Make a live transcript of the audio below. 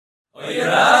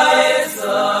Today's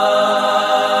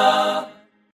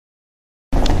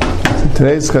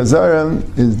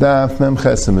Chazara is Daf Mem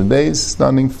Chesem and Beis,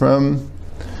 starting from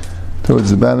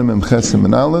towards the bottom Mem Chesem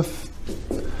and Aleph.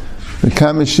 The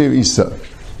Kamashir Isa.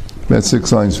 That's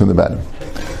 6 lines from the bottom.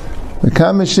 The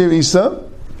Kamashir Isa.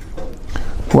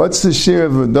 What's the shir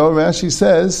of Ado? Rashi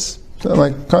says,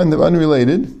 like kind of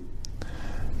unrelated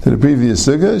to the previous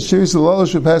sugya. Shir Isa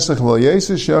Lalosh Pesach V'Lo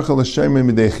Yesir Shachal L'Shemei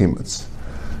Midei Chimutz.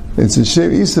 It's a shir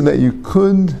Isa that you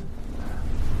could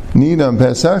need on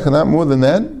Pesach, and not more than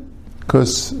that,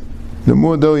 because the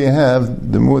more dough you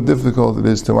have, the more difficult it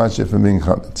is to watch it from being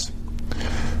chametz.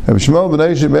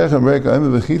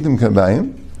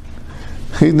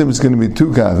 Chidim is going to be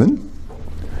 2 kavin,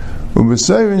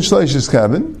 ubesayrim shleishes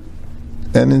kavin,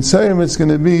 and in sayrim it's going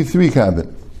to be 3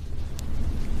 kavin.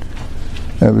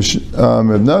 Rav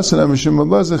Nasan Amishum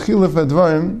Allah zechilaf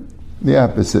advarim, the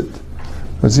opposite.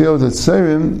 But see, that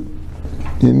sayrim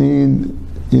you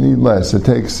need less. It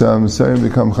takes sayrim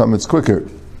become chametz quicker.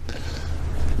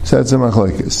 So that's a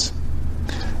machlokes.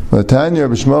 But the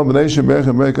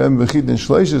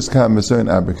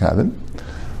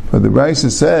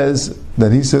Brisa says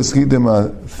that he says chidim are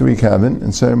 3 kavin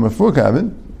and sayrim are 4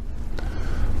 kavin.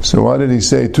 So why did he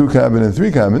say 2 kavin and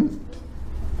 3 kavin?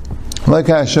 Like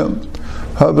Hashem,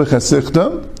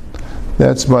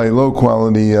 that's by low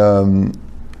quality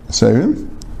sayrim.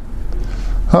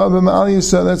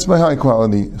 That's by high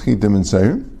quality chidim and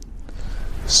sayrim.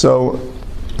 So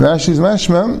Rashi's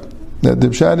mashma that the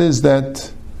pshat is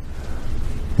that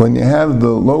when you have the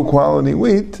low quality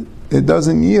wheat, it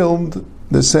doesn't yield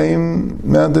the same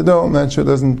amount of dough. I'm not sure it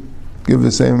doesn't give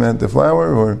the same amount of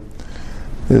flour, or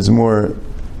there's more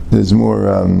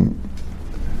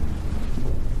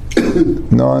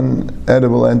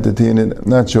non-edible entity in it. I'm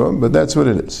not sure, but that's what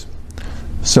it is.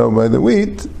 So by the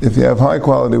wheat, if you have high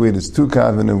quality wheat, it's 2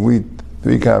 kavin of wheat,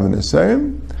 3 kavin of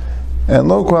sayrim, and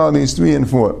low quality is 3 and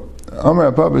 4.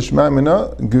 Amar Apabash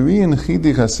Mamina, Green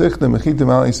Chidi Chasechta Mechitim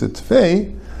Alisa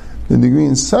Tfei, the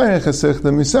Green Sayre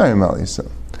Chasechta Misayim Alisa.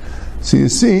 So you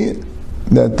see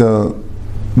that the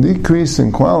decrease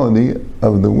in quality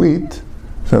of the wheat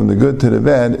from the good to the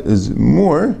bad is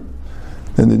more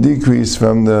than the decrease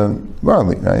from the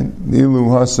barley, right? Ilu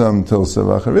Hasam Tilsa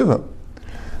Vachariva.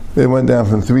 They went down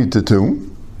from 3 to 2.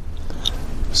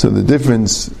 So the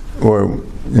difference, or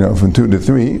from 2 to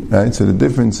 3, right? So the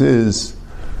difference is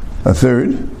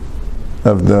 1/3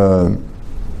 of the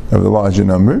larger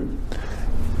number,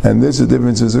 and this the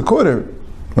difference is 1/4,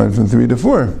 went from 3 to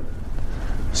 4.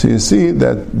 So you see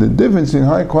that the difference in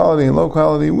high quality and low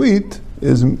quality wheat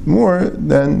is more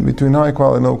than between high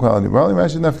quality and low quality barley. When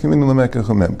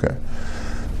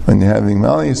you're having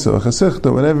malis or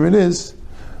chasichta, whatever it is,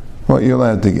 what you're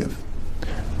allowed to give.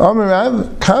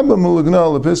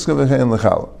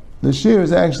 The shear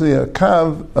is actually a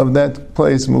kav of that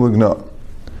place mulugna.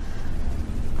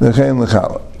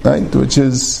 Right, which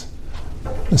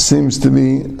seems to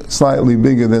be slightly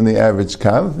bigger than the average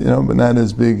kav, but not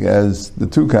as big as the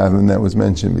 2 kavim that was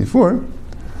mentioned before.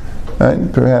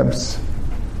 Right? Perhaps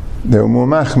they were more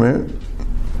machmer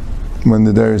when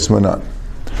the dairies went on.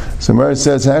 So Mar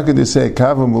says, how could you say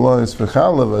kavim belongs for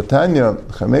chalav? Tanya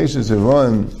chamesh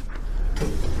zeron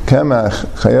kemach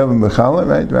chayavim b'chalav.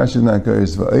 Right? Rashi is not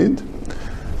goes va'id.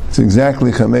 It's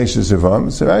exactly Chamesh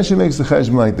Zervam. So Rashi makes the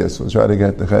cheshbon like this. We'll try to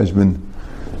get the cheshbon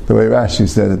the way Rashi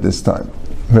said it this time.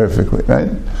 Perfectly,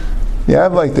 right? You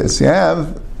have like this. You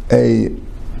have a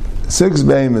 6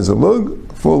 beim is a lug,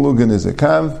 4 lugin is a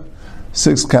kav,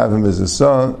 6 kavim is a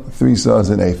saw, 3 saws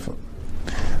an ephah.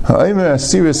 Ha'aymer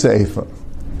asira se'ephah.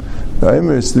 The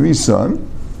aymer is 3 saw.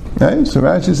 Right? So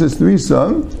Rashi says 3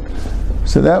 saw.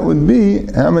 So that would be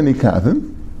how many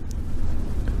kavim?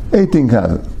 18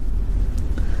 kavim.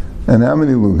 And how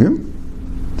many lugim?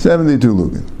 72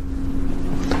 lugim.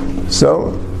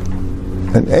 So,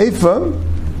 an ephah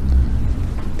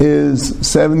is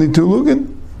 72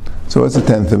 lugim. So what's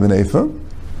 1/10 of an ephah?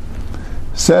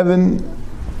 7.2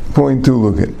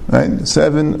 lugim, right?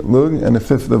 7 lug and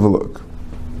 1/5 of a lug.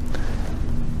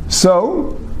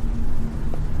 So,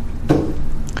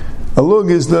 a lug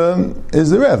is the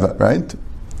reva, right?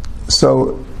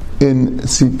 So, in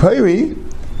Sipari,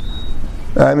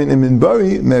 in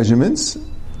Minbari measurements,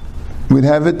 we'd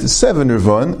have it 7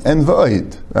 rivon and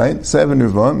va'id, right? 7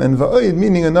 rivon and va'id,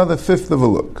 meaning another 1/5 of a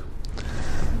lug.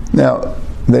 Now,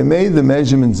 they made the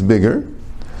measurements bigger,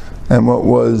 and what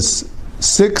was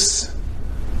 6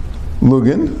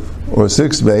 lugin, or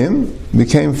 6 beim,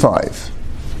 became 5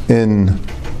 when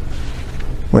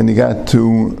you got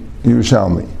to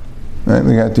Yerushalmi, right?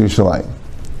 We got to Yerushalayim.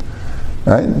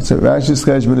 Right? So Rashi's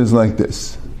cheshbon is like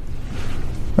this.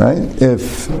 Right?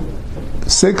 If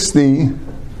 60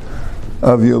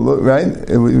 of your lug, right?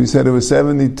 We said it was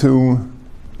 72.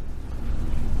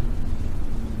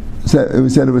 We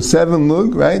said it was 7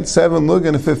 lug, right? 7 lug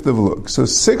and a fifth of a lug. So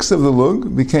 6 of the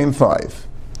lug became 5.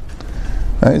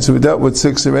 Right? So we dealt with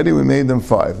 6 already, we made them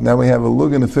 5. Now we have a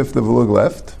lug and a fifth of a lug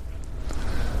left.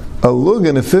 A lug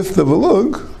and a fifth of a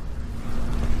lug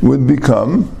would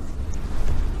become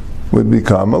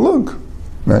a lug,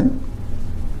 right?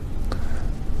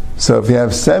 So if you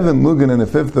have 7 lugin and a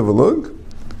fifth of a lug,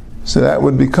 so that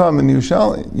would become in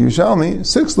Yerushalmi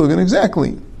 6 lugin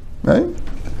exactly, right?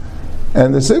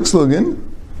 And the 6 lugin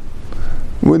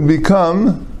would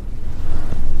become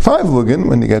 5 lugin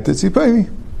when you get to Tzipori.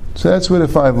 So that's where the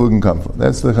 5 lugin come from.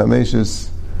 That's the Chamesh's.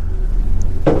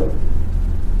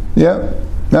 Yeah.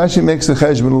 Now she makes the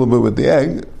cheshbon a little bit with the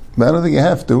egg, but I don't think you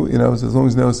have to. As long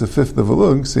as you know it's a fifth of a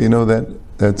lug, so you know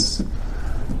that's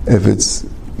if it's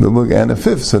the lug and a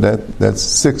fifth, so that's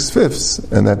 6 fifths,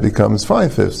 and that becomes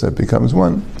 5 fifths. That becomes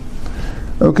 1.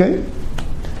 Okay.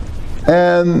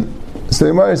 And so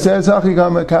the Gemara says, that's what a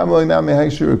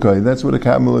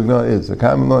kamalagna is. A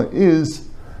kamalagna is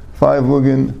 5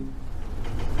 lugin,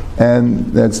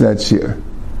 and that's that shear.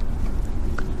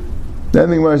 Then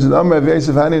the Gemara says, Amar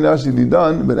Yosef Hani Nashi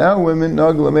Didan, but our women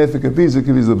Nagla Mefa Kapiza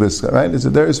Kapiza Biska, right? It's a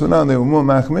Deris Vanan, they were more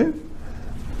machmir,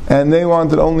 and they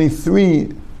wanted only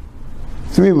 3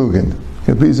 lugin.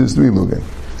 Kapiza is 3 lugin.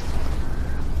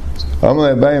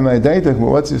 Amar Abaye my Daitach, but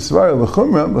what's your svar? The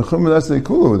Chumrah das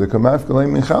leikula, the Kamaf Kalei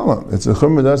Min Chala. It's a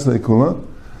Chumrah das leikula,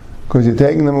 because you're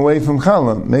taking them away from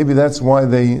Chala. Maybe that's why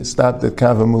they stopped at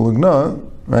Kava Mulugna,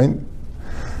 right?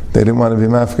 They didn't want to be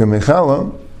Mafka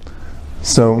Mechala.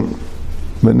 So,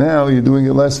 but now you're doing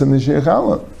it less than the Shir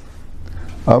Chala.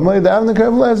 The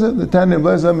Tanya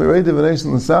Bleza, Mereda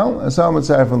V'Neishon L'Sal, Asal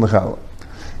Mitzayef from the Chala.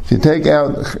 If you take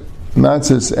out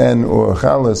matzahs or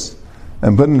chalas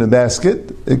and put it in a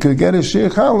basket, it could get a Shir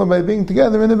Chala by being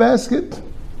together in a basket.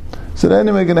 So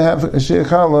then we're going to have a Shir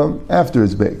Chala after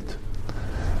it's baked.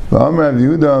 We pass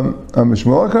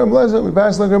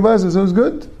like our bleza, so it's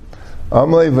good.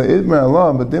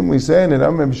 But then we say in it,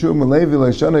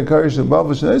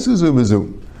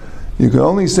 you can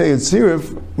only say it's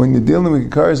sirif when you're dealing with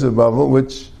kikaris of Bavel,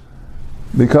 which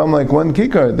become like one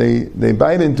kikar. They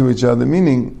bite into each other,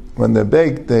 meaning when they're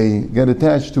baked, they get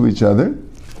attached to each other.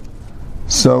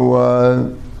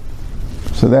 So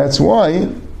that's why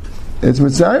it's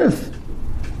mitzarif.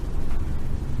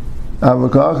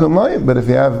 But if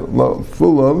you have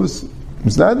full loaves,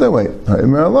 it's not that way.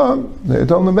 They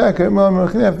told them back. He said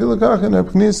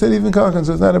even kachan,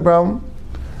 so it's not a problem.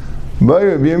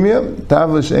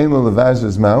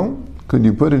 Could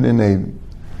you put it in a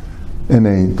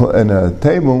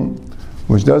table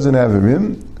which doesn't have a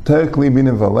rim?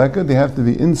 They have to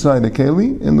be inside a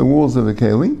keli, in the walls of a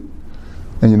keli,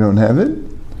 and you don't have it.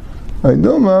 As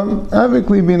long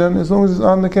as it's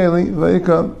on the keli,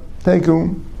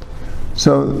 teku.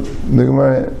 So the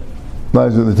Gemara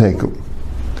lies with the teku.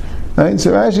 Right?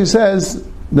 So Rashi says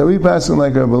that we pass on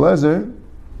like Rabbi Eliezer.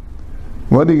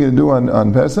 What are you going to do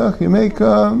on Pesach? You make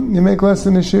less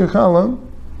than a shir challah.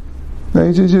 No,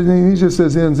 he just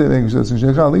says, he doesn't say make less than a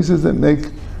shir challah. He says that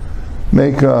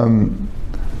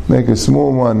make a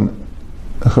small one,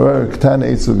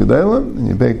 and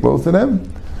you bake both of them,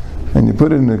 and you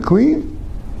put it in a kli,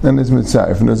 and it's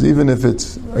mitzaref. And even if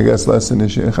it's, I guess, less than a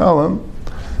shir challah,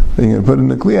 then you're going to put it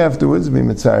in a kli afterwards, be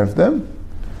mitzaref them.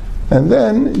 And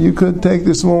then you could take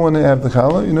the small one and have the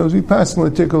challah. As we pass on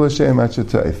the tikkul Hashem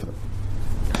achatayfa.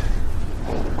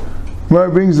 Where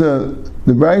it brings the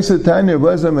brayso tanya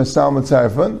blezam esal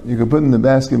mitzarefan. You could put in the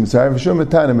basket mitzaref. Shum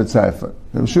etana mitzarefan.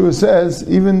 The Yeshua says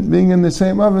even being in the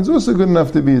same oven is also good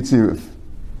enough to be a tziruf.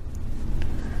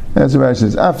 That's what Rashi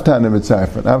says. Af tana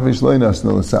mitzarefan. Af ishloinas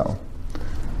no esal.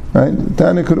 Right.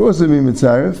 Tana could also be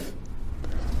mitzaref.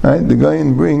 Right. The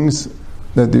Gaon brings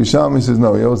that the Yerushalmi says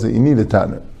no. He also you need a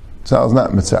tana. So it's not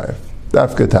mitzaref.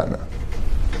 Dafka tana.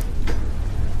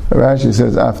 Rashi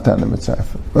says af tana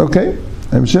mitzaref. Okay.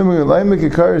 I'm sheming a laimek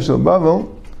ikar shel bavel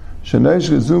shenesh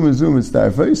gezum gezum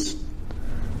mitzarefes.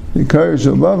 Ikar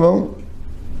shel bavel,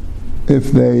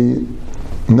 if they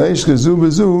neish gezum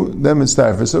gezum, then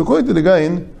mitzarefes. So according to the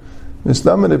Gaon,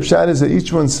 Mishnah and the pshat is that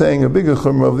each one's saying a bigger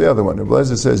chumrah of the other one. Rabbi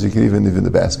Eliezer says you can even leave in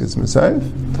the baskets mitzaref.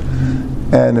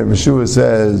 And Yeshua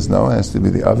says, no, it has to be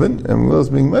the oven. And Will's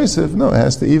being Meisif, no, it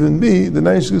has to even be the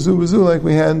Naish Gezu Bezu like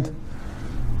we had.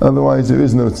 Otherwise, there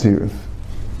is no tzirif.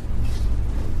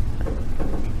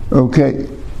 Okay.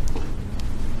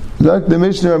 Zak the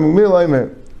Mishnah Amumil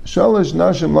Aimer, Shalosh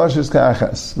Nashim Lashes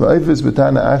Ka'achas, Va'ifis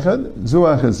B'tana Achad, Zu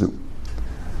Achazu.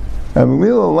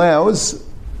 Amumil allows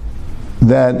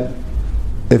that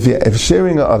if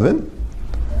sharing an oven,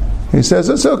 He says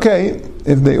it's okay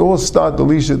if they all start the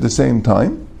Lisha at the same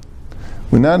time.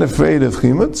 We're not afraid of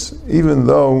chimutz, even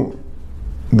though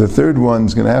the third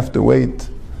one's going to have to wait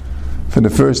for the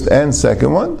first and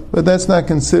second one, but that's not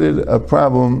considered a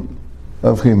problem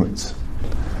of chimutz.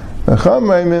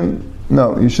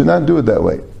 No, you should not do it that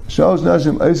way.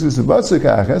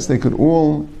 They could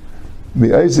all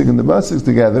be Isaac and the Basics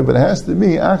together, but it has to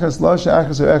be achas lasha,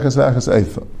 achas or achas v'achas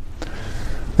eifa.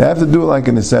 They have to do it like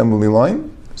an assembly line,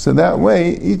 so that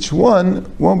way each one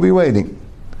won't be waiting.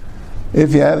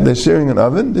 If they're sharing an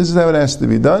oven, this is how it has to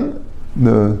be done.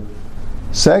 The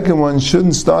second one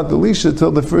shouldn't start the lisha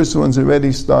till the first one's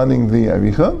already starting the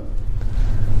aricha,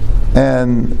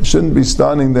 and shouldn't be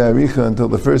starting the aricha until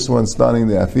the first one's starting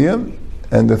the afiyah,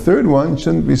 and the third one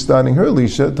shouldn't be starting her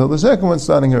lisha till the second one's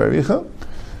starting her aricha,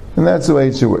 and that's the way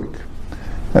it should work.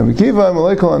 And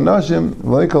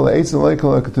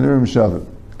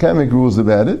can't make rules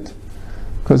about it,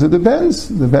 because it depends.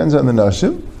 It depends on the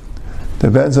nashim,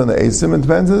 depends on the eitzim, and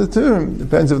depends on the turim.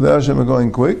 Depends if the nashim are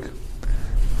going quick,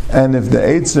 and if the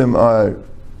eitzim are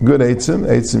good eitzim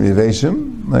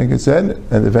yiveshim, like I said,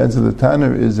 and depends if the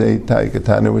tanner is a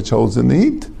tanner which holds in the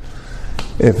heat.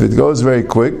 If it goes very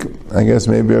quick, I guess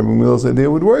maybe Rabbi Gamliel's idea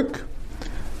would work.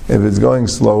 If it's going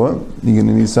slower, you're going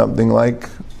to need something like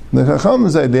the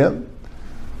Chacham's idea.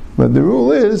 But the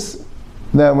rule is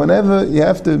that whenever you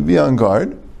have to be on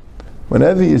guard,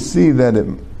 whenever you see that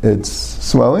it's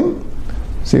swelling,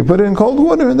 so you put it in cold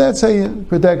water, and that's how you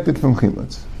protect it from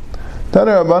chimutz.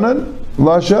 Tana Rabbanan,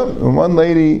 Lasha, when one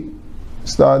lady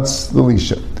starts the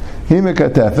Lisha, Hima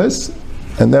Katefes,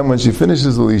 and then when she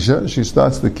finishes the Lisha, she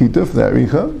starts the Kituf, the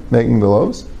Aricha, making the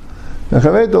loaves. And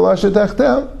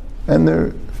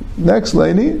the next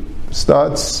lady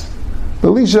starts the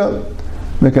Lisha,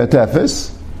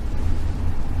 Mekatefes,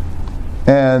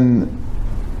 and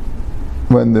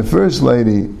when the first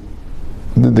lady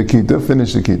did the Kituf,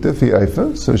 finished the Kituf, he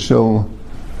Eifa, so she'll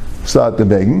start the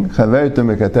begging,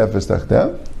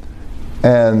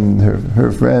 and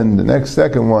her friend, the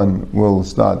second one, will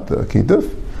start the Kituf.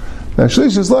 Now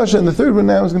Shlish is Lasha, and the third one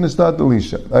now is going to start the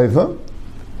Lisha, Eifa.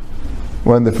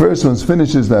 When the first one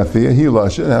finishes the Afiyah, he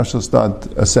Lasha, now she'll start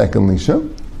a second Lisha.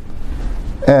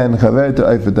 And Chaver to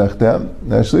Eifa Tachta,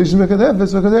 now Shlish is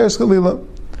Mekatefes, V'chazer is Chalila.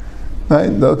 Right?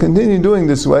 They'll continue doing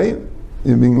this way.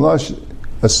 You're being Lash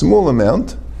a small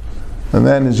amount, a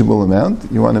manageable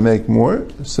amount. You want to make more,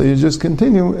 so you just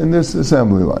continue in this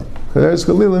assembly line. Chazer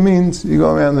Chalila means you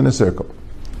go around in a circle.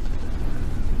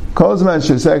 As long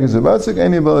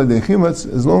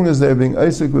as they're being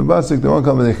Isaac b'Basik, they won't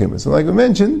come with Chimitz. And like we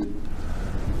mentioned,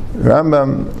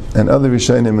 Rambam and other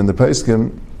Rishonim in the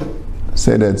Paiskim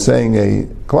say that saying a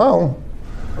klal,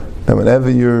 that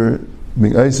whenever you're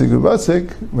being Isaac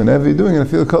b'Basik, whenever you're doing it,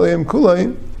 feel Kalayim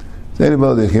Kulay, but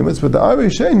the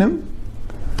Arishonim,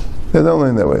 they don't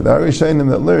learn that way. The Arishonim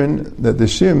that learn that the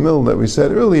sheer mill that we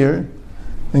said earlier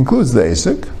includes the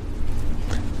Isaac.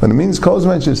 But it means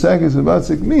Kozman Shesakis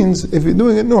V'Batsik means if you're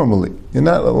doing it normally, you're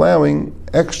not allowing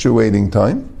extra waiting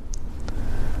time.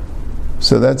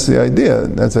 So that's the idea.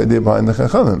 That's the idea behind the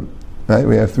Chachamim. Right?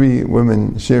 We have 3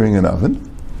 women sharing an oven.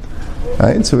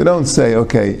 Right? So we don't say,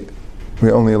 okay, we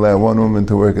only allow 1 woman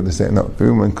to work at the same. No, 3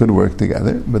 women could work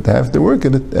together, but they have to work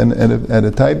at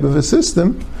a type of a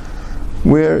system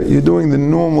where you're doing the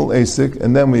normal ASIC,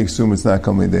 and then we assume it's not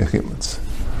coming to Chimitz.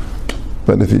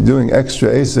 But if you're doing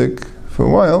extra ASIC for a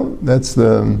while, that's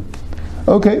the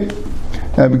okay.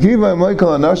 I was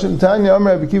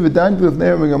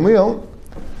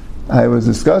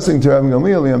discussing to Rabbi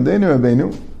Gamliel,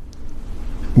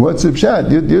 what's the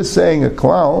pshat? You're saying a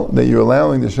klal that you're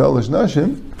allowing the shalosh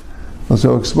nashim.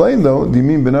 So explain though, do you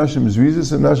mean benashim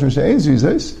zrizis and nashim she'ein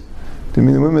zrizis? Do you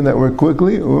mean the women that work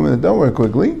quickly or women that don't work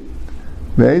quickly?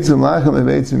 If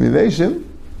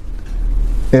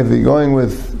you're going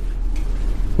with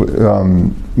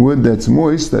wood that's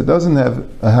moist, that doesn't have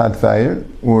a hot fire,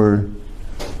 or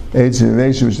eitz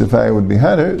which the fire would be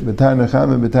hotter,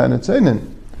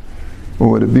 or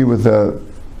would it be with an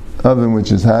oven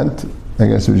which is hot, I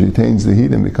guess which retains the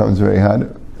heat and becomes very hot,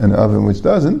 and an oven which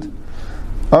doesn't?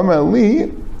 Amar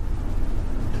li,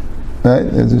 right,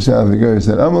 as the Shalvigur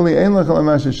said, Amar li ein lachal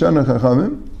amash shana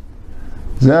chachamim,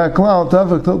 zeh klal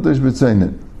tavak tiltish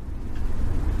b'tzeinin.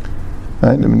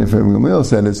 Right? I mean, if Rabbi Gamliel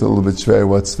said it's a little bit schwer,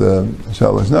 what's the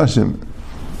shalosh nashim?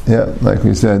 Yeah, like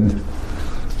we said.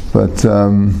 But,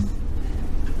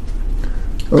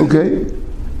 okay.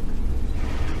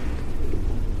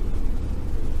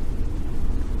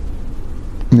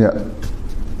 Yeah.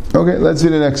 Okay, let's see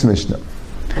the next Mishnah.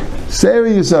 Seir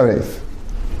Yisaref.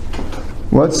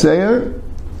 What's Seir?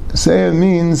 Seir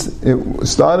means it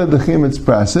started the Chimitz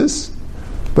process,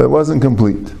 but it wasn't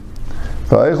complete.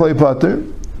 V'ayichlei pater,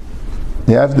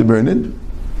 you have to burn it,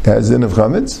 it has din of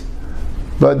chametz,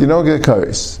 but you don't get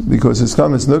kares, because it's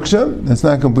chametz nuksha, it's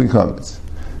not complete chametz.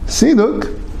 Siduk,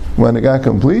 when it got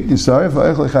complete, you saw it,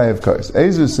 v'ayichlei chayev kares.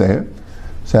 Ezu seir,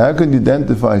 so how could you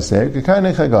identify seir?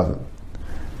 K'kainei chagavim.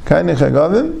 Kainei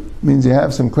chagavim means you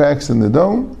have some cracks in the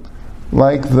dome,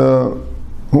 like the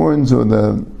horns or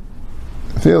the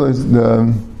feelers,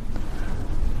 and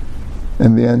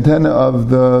the antenna of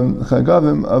the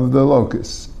chagavim of the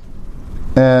locust.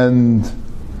 And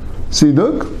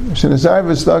siduk, shenesar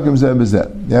v'stakim zeh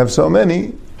b'zeh. You have so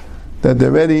many that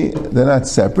they're not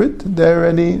separate, they're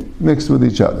already mixed with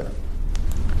each other.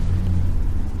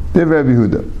 Div Rabbi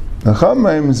Yehuda. No,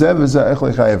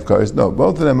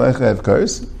 both of them are echayev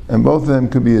kares, and both of them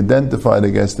could be identified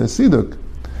against the siduk.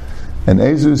 And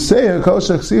Ezu Seir, Kol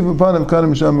Shachsiv upon him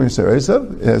Kadam Shamir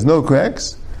Seresav, it has no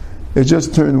cracks, it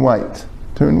just turned white.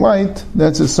 Turned white,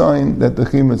 that's a sign that the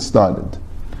chimetz started.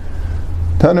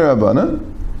 Taner Rabbana,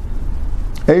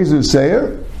 Ezu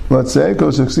Seir, let's say,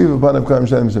 Kol Shachsiv upon him Kadam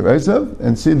Shamir Seresav,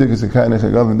 and Siduk is a kind of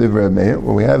Chagav and Divrei Meir.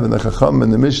 What we have in the Chacham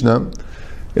and the Mishnah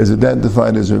is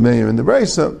identified as Remeir in the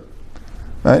Brisa.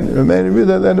 Right? Remeir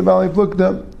Rida, then the Bali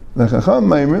Plukta. The Chacham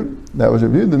Maimer, that was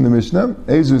reviewed in the Mishnah,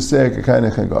 Ezu Seir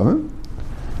K'kainei Chagavim,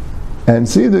 and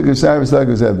Siduk Yisar V'Slag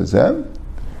V'Zev V'Zev,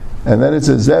 and then it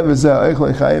says Zev V'Zev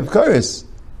Eichlei Chayev Kares,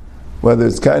 whether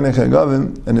it's Kainei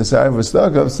Chagavim and Yisar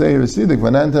V'Slagav, Seir V'Siduk,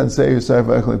 Vanantan Seir Yisar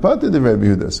V'Eichlei Pater de Rabbi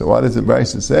Yehuda. So why does the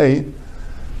Brisa say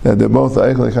that they're both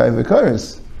Eichlei Chayev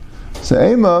Kares? So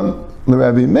Ema,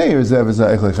 L'Rabbi Meir, Zev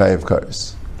V'Zev Eichlei Chayev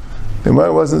Kares. The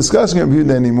Gemara wasn't discussing Rabbi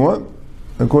Yehuda anymore.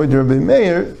 According to Rabbi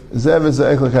Meir, Zev is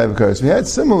Eichlei Chayev Kares. We had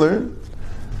similar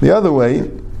the other way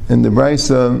in the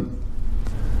Brisa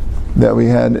that we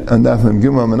had on Daf Mem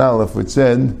Gimel and Aleph, which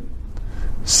said,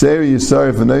 Seir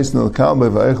Yisarif v'noisen al kalba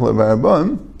v'eichlei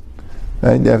v'arabon.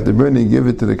 Right, you have to burn it, give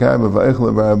it to the kalba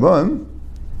v'eichlei v'arabon.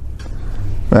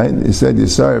 Right, you said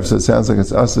Yisarif, so it sounds like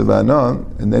it's Asa v'anon,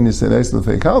 and then you said noisen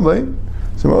l'fei kalba.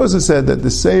 So Moses said that the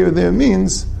Seir there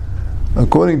means,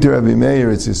 according to Rabbi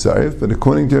Meir, it's Yisarif, but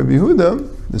according to Rabbi Yehuda,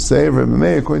 the Seir of Rabbi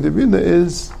Meir, according to Rabbi Yehuda,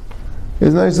 is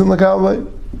nice and l'kalvei.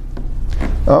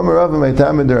 Amar Rava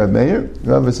Meitamid Rabbi Meir.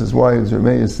 Rava says, why is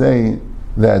Rabbi Meir saying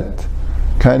that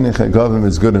Kainei Chagavim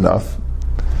is good enough?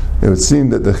 It would seem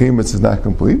that the chimetz is not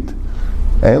complete.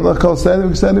 If you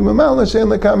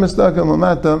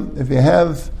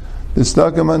have the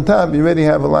stakim on top, you already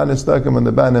have a lot of stakim on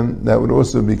the bottom that would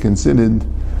also be considered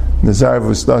Nazar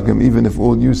v'stakim, even if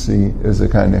all you see is a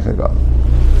Kainei Chagavim.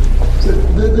 So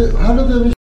how did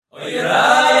the